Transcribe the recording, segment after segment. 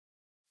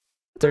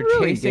They're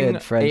really chasing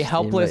good French a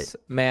helpless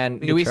man.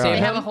 Do we save They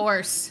him? have a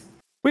horse.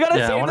 We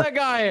gotta save that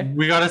guy.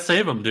 We gotta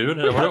save him, dude.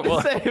 We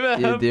gotta save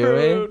him. You do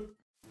it?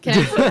 Can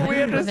I We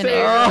have to with an save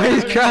arrow him.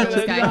 he's shoot crouching.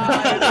 this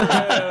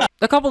guy?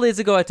 A couple days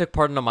ago, I took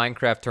part in a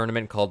Minecraft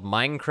tournament called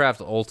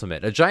Minecraft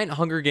Ultimate, a giant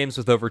Hunger Games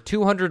with over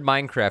 200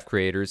 Minecraft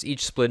creators,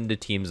 each split into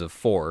teams of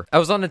 4. I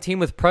was on a team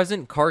with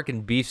Present, Kark,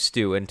 and Beef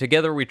Stew, and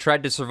together we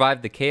tried to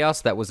survive the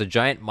chaos that was a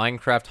giant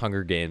Minecraft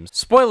Hunger Games.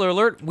 Spoiler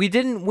alert, we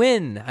didn't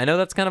win. I know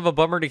that's kind of a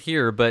bummer to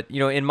hear, but, you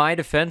know, in my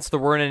defense, there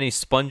weren't any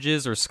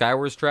sponges or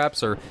Skywars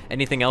traps or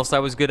anything else I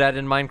was good at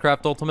in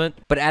Minecraft Ultimate.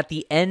 But at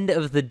the end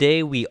of the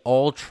day, we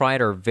all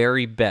tried our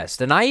very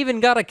best, and I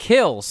even got a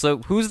kill, so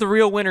who's the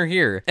real winner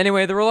here?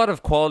 Anyway, there were a lot of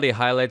quality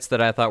highlights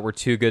that I thought were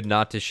too good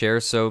not to share,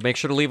 so make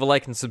sure to leave a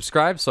like and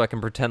subscribe so I can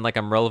pretend like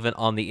I'm relevant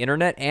on the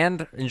internet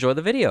and enjoy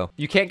the video.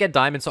 You can't get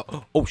diamonds.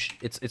 Oh,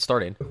 it's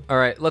starting. All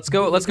right, let's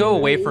go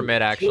away from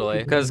mid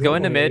actually, because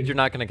going to mid you're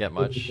not gonna get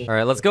much. All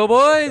right, let's go,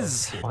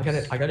 boys. I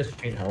got a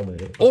straight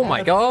helmet. Oh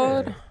my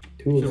god.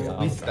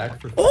 We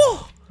stack for.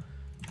 Oh.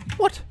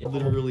 What? I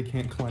literally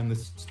can't climb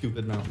this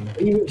stupid mountain.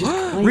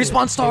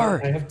 Respawn star!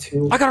 I have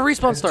 2. I got a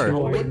respawn star.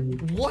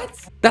 What?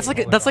 That's like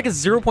a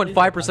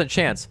 0.5%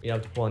 chance. You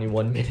have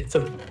 21 minutes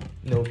of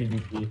no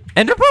PvP.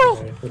 Ender pearl!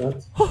 Okay,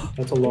 so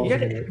that's a long You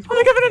got one. it. Oh,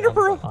 I got an ender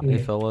pearl. Hey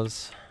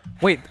fellas.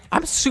 Wait,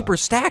 I'm super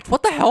stacked.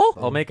 What the hell?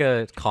 I'll make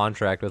a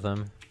contract with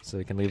him so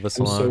he can leave us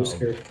I'm so alone.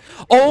 scared.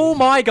 Oh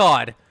my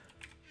god.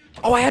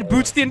 Oh, I had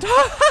boots the entire.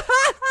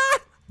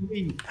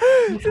 Wait,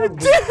 I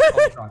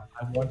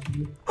want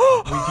you.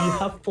 Wait, do you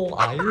have full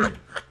iron?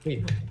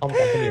 Wait, come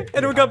here.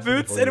 Anyone got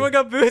boots? Anyone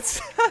got boots?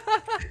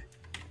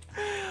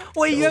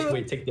 Wait, you have.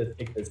 Wait, take this,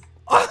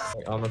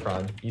 Wait,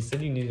 Omicron, you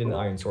said you needed an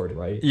iron sword,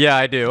 right? Yeah,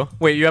 I do.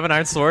 Wait, you have an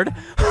iron sword?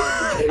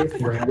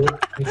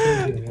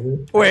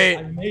 Wait.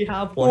 I may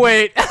have one.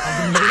 Wait.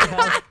 I may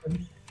have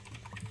one.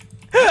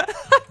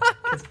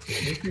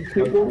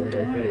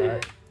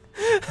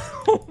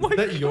 Oh my Is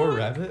that your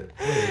rabbit?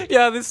 Wait.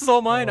 Yeah, this is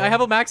all mine. I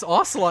have a max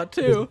ocelot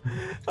too.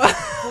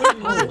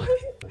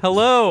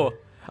 Hello.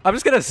 I'm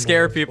just gonna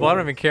scare people. I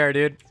don't even care,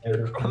 dude.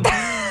 Is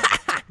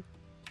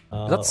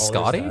that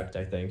Scotty? Stacked,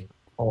 I think.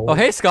 Oh,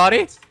 hey,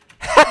 Scotty.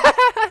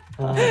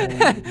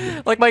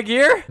 Like my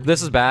gear?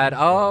 This is bad.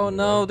 Oh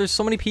no, there's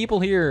so many people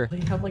here. They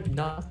have like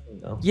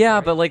nothing though.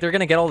 Yeah, but like they're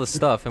gonna get all this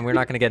stuff, and we're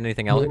not gonna get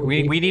anything else.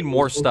 We need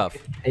more stuff.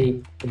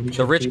 Hey,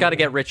 The rich gotta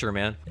get richer,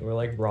 man. We're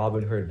like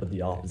Robin Hood, but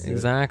the opposite.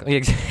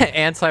 Exactly.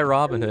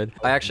 Anti-Robin Hood.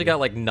 I actually got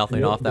like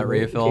nothing off that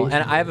refill,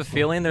 and I have a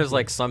feeling there's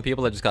like some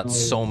people that just got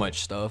so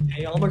much stuff.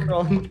 Hey,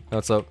 Omicron.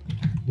 What's up?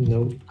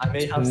 No. I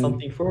may have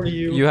something for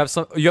you. You have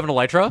some? You have an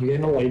elytra? You get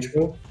an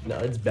elytra? No,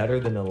 it's better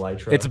than a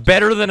elytra. It's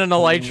better than an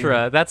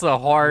elytra. That's a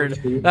hard.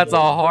 That's a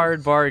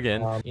hard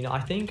bargain. You know, I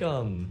think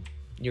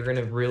you're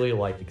gonna really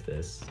like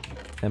this.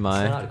 Am It's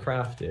I? not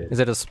crafted. Is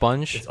it a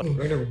sponge? You're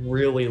gonna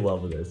really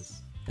love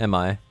this. Am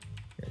I?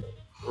 You're gonna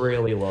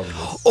really love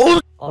this. Oh!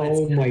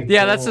 Oh my god.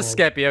 Yeah, that's a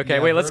Skeppy. Okay,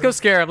 Yeah, wait, let's go verb.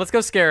 scare him. Let's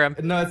go scare him.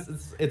 No,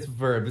 it's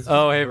verb. It's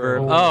Oh, just hey,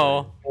 verb.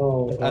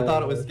 Oh. I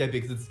thought it was Skeppy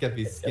because it's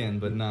Skeppy's skin,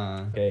 but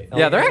nah. Okay.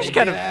 Yeah, they're actually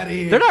kind of.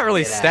 They're not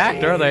really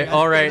stacked, are they?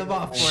 All right.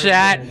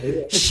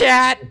 Chat.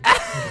 Chat.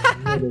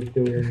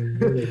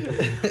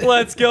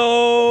 Let's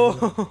go.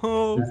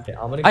 Okay,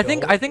 I'm gonna I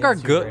think our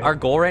into random. our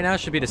goal right now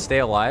should be to stay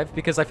alive,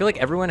 because I feel like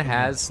everyone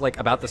has like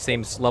about the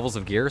same levels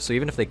of gear, so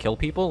even if they kill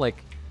people, like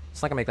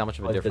it's not gonna make that much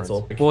of a Like, difference. it's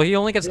all- Well, he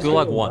only gets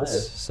gulag all once, bad.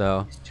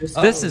 so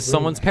Just- this is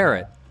someone's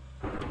parrot.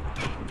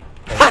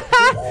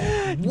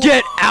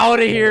 Get out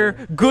of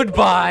here.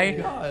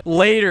 Goodbye.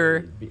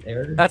 Later.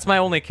 That's my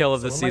only kill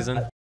of this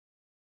season.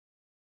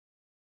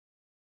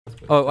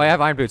 Oh, I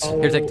have iron boots.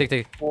 Here, take.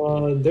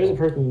 There's a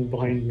person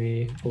behind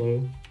me.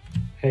 Hello.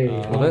 Hey,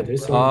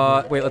 there's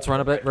Wait, let's run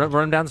a bit. Run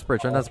him down this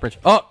bridge.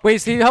 Oh, wait,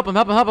 see, help him. We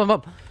gotta help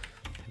him.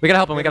 We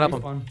gotta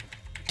help him.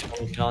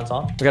 On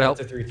top. We gotta help.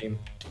 It's a 3-team.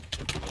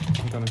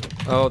 I'm coming.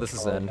 Oh, this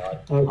is end.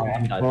 Okay,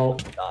 I'm done. well,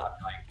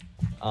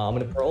 I'm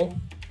gonna pearl.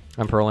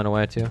 I'm pearling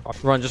away too.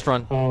 Run, just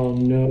run. oh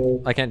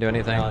no. I can't do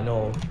anything.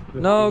 No.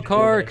 No,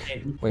 Kark.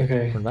 Wait,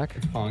 Okay. run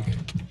back. Honk.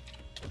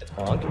 It's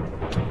honk.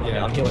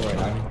 Yeah, I'm healing right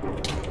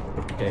now.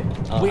 Okay.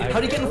 Wait,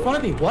 how'd he get in front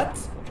of me? What?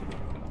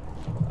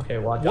 Okay,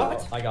 watch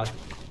out. I got.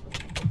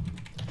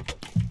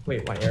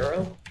 Wait, my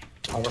arrow?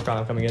 Omicron,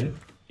 I'm coming in.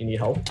 You need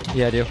help?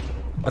 Yeah, I do.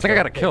 I think I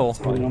got a kill.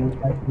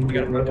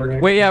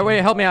 Wait,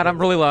 Wait, help me out. I'm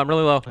really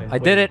low. I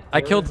did it.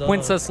 I killed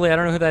Princess Lee. I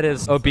don't know who that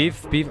is. Oh,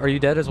 Beef, are you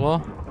dead as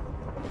well?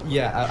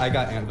 Yeah, I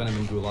got ant venom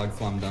and gulag,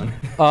 so I'm done.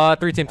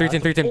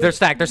 3-team. They're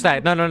stacked.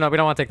 No, we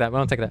don't want to take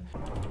that.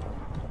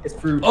 It's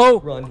fruit. Oh!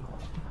 Run.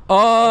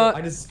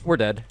 We're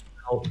dead.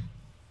 Oh.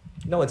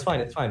 No, it's fine.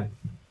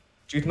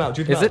 Juke them out.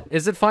 Juke them out.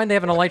 Is it fine? They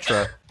have an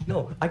elytra.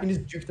 No, I can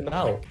just juke them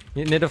out.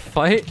 You need to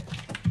fight?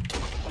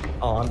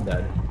 Oh, I'm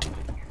dead.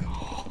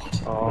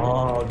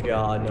 Oh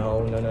god,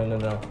 no.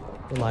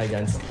 Who am I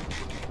against?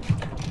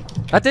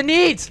 That didn't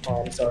eat!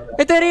 Oh, I'm sorry.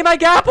 It didn't eat my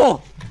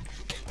gapple!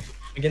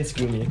 Against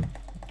Goomy.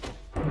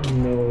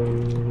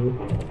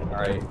 No.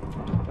 Alright.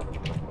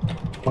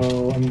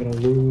 Oh, I'm gonna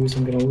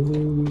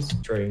lose.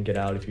 Try and get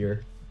out of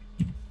here.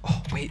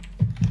 Oh, wait.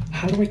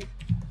 How do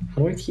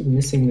I keep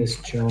missing this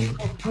jump?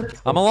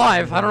 I'm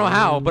alive. I don't know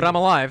how, but I'm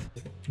alive.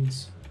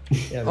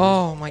 Yeah,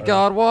 Oh my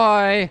god,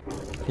 why?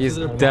 He's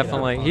They're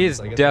definitely, fun, he's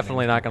so I guess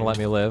definitely they not gonna let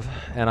me live,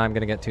 and I'm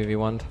gonna get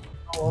 2v1'd.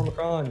 Oh,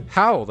 Omicron.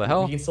 How the You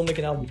hell? can still make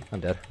it out. I'm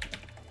dead.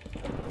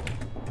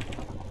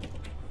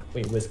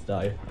 Wait, Wisp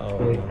died. Oh.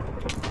 No.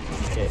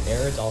 Okay,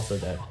 Aaron's also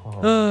dead.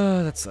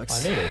 Oh. That I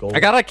sucks. made it. Gold. I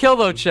got a kill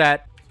though,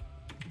 chat.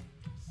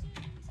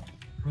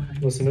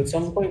 Listen, at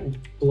some point,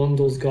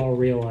 Blundell's gotta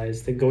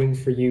realize that going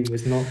for you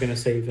is not gonna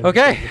save him.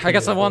 Okay, I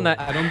guess I won that.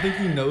 I don't think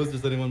he knows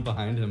there's anyone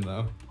behind him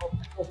though.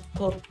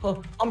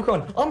 Oh,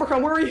 Omicron!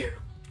 Omicron, where are you?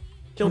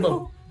 Kill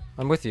them.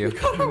 I'm with you.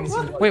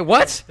 Wait,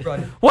 what?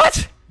 Run.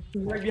 What?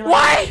 Right behind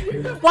Why?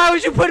 you. Why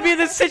would you put me in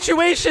this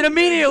situation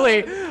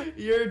immediately?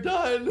 You're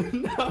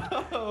done.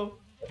 No.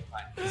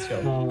 Let's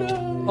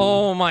go.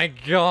 Oh my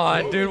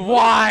god, dude,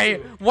 why?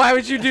 Why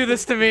would you do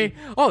this to me?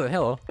 Oh,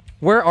 hello.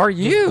 Where are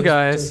you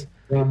guys?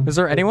 Is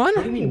there anyone?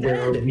 What do you mean,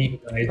 where are we,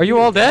 guys? Are you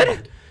all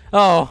dead?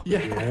 Oh.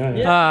 Yeah.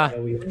 Yeah. Uh,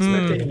 We're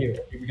spectating you.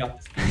 We got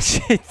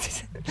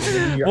this.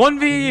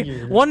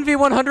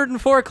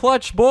 1v104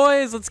 clutch,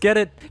 boys. Let's get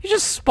it. You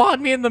just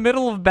spawned me in the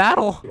middle of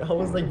battle. I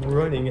was like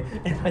running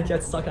and I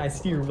got stuck and I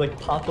see you like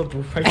pop up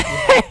right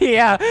behind.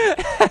 Yeah.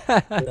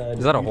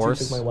 Is that a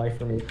horse? Took my wife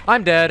from me.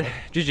 I'm dead.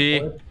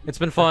 GG. It's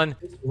been fun.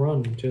 Just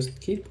run. Just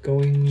keep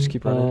going. Just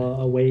keep running.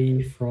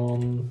 Away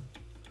from.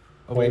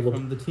 Away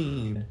from the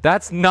team.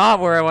 That's not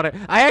where I want to.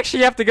 I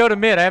actually have to go to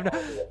mid. I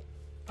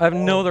have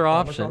no other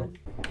option.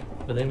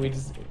 But then we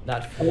just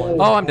that one.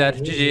 Oh, I'm dead.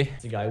 GG.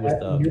 The guy with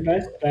the. Your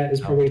best bet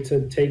is probably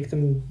to take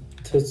them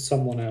to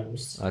someone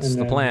else. That's and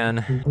the then-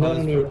 plan. No,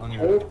 On no,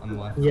 on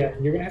the left. Yeah,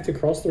 you're gonna have to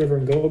cross the river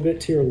and go a bit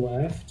to your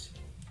left.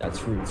 That's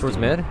fruit. Towards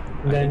mid?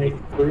 And then it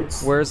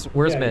fruits. Where's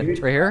Yeah, mid?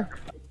 you- Right here?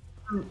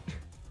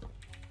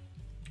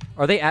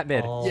 Are they at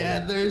mid? Oh. Yeah,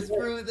 there's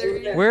fruit. There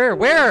you go. Where?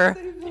 Where?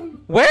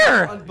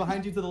 Where?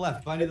 Behind you to the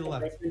left. Behind you to the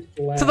left.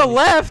 To the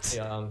left!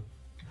 Yeah,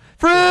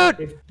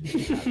 Fruit!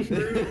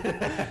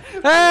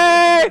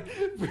 Hey!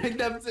 Bring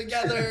them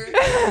together.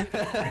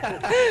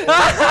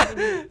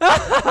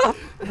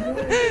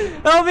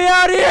 Help me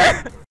out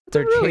here!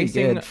 They're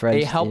chasing good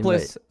French a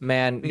helpless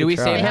man. Do we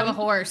try. save They have a him?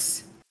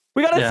 horse.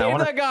 We gotta Yeah, I save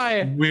wanna- that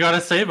guy. We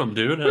gotta save him,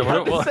 dude.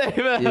 What- what- Save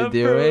him. You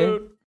do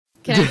it?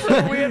 Can I shoot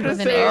We have him to with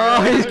an save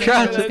arrow? him. he's This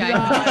crouching. guy?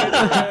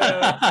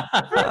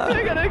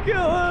 We're gonna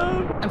kill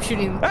him. I'm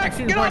shooting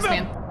Get off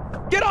horseman.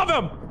 him. Get off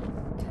him.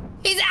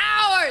 He's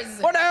ours!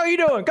 What the hell are you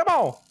doing? Come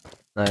on.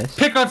 Nice.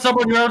 Pick on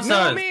someone your own No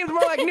size. memes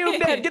more like new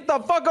dead. Get the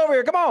fuck over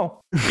here. Come on.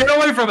 Get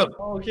away from him.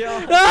 Oh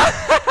yeah.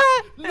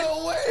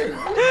 No way.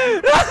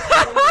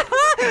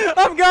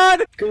 I'm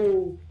gone!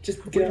 Go.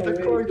 Just get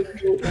away.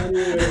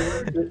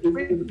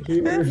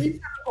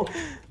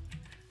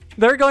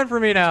 They're going for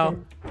me now.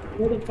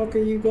 Where the fuck are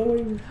you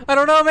going? I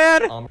don't know,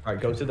 man. Alright,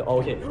 go to the. Oh,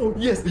 okay. Oh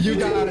yes, You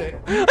got it.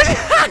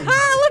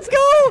 Let's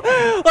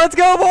go! Let's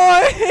go,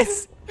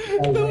 boys!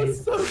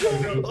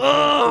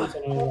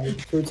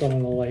 Fruits on a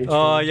light.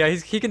 Oh yeah,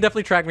 he can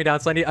definitely track me down.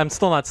 So I'm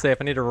still not safe.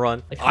 I need to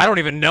run. I don't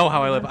even know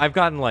how I live. I've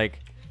gotten like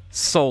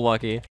so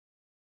lucky.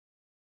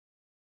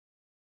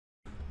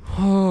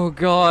 Oh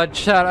god,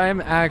 chat,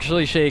 I'm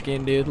actually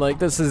shaking, dude. Like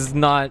this is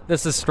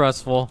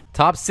stressful.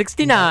 Top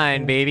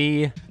 69,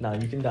 baby. No,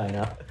 you can die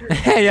now.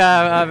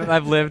 Yeah,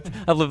 I've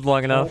lived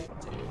long enough.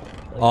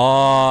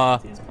 Oh,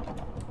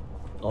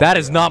 that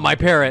is not my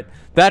parrot.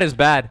 That is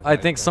bad. I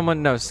think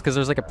someone knows because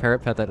there's like a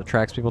parrot pet that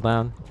attracts people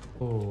down.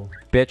 Oh,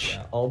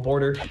 Bitch. all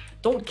border.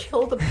 Don't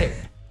kill the pig.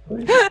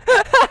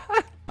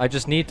 I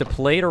just need to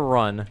play to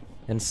run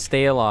and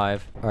stay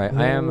alive. All right,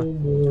 I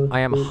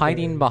am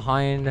hiding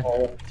behind.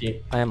 Oh,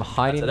 gee. I am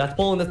hiding. That's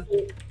pulling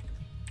the.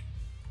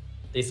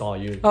 They saw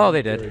you. Oh,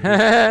 they did.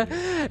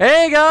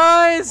 Hey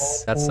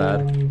guys. That's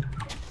sad.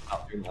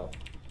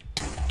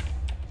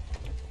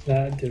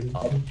 That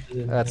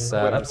didn't. That's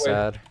sad. I'm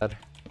sad.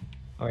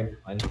 Alright,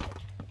 fine.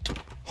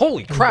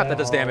 Holy crap, that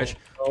does damage.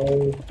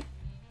 Oh,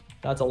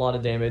 That's a lot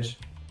of damage.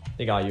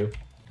 They got you.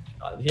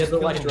 He has the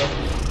extra.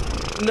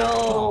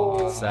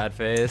 No. Sad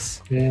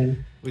face.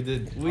 man. We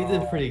did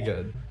pretty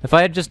good. If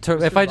I just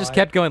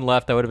kept going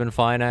left, I would have been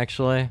fine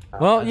actually.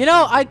 Well, you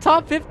know, I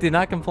top 50,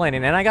 not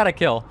complaining, and I got a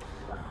kill.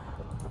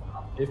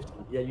 50.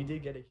 Yeah, you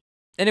did get it.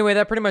 Anyway,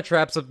 that pretty much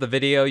wraps up the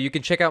video. You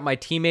can check out my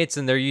teammates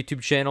and their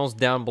YouTube channels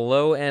down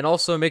below, and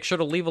also make sure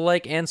to leave a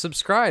like and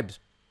subscribe,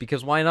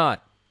 because why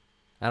not?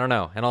 I don't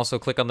know. And also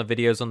click on the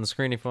videos on the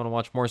screen if you want to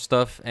watch more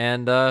stuff,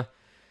 and don't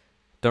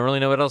really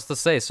know what else to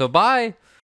say, so bye!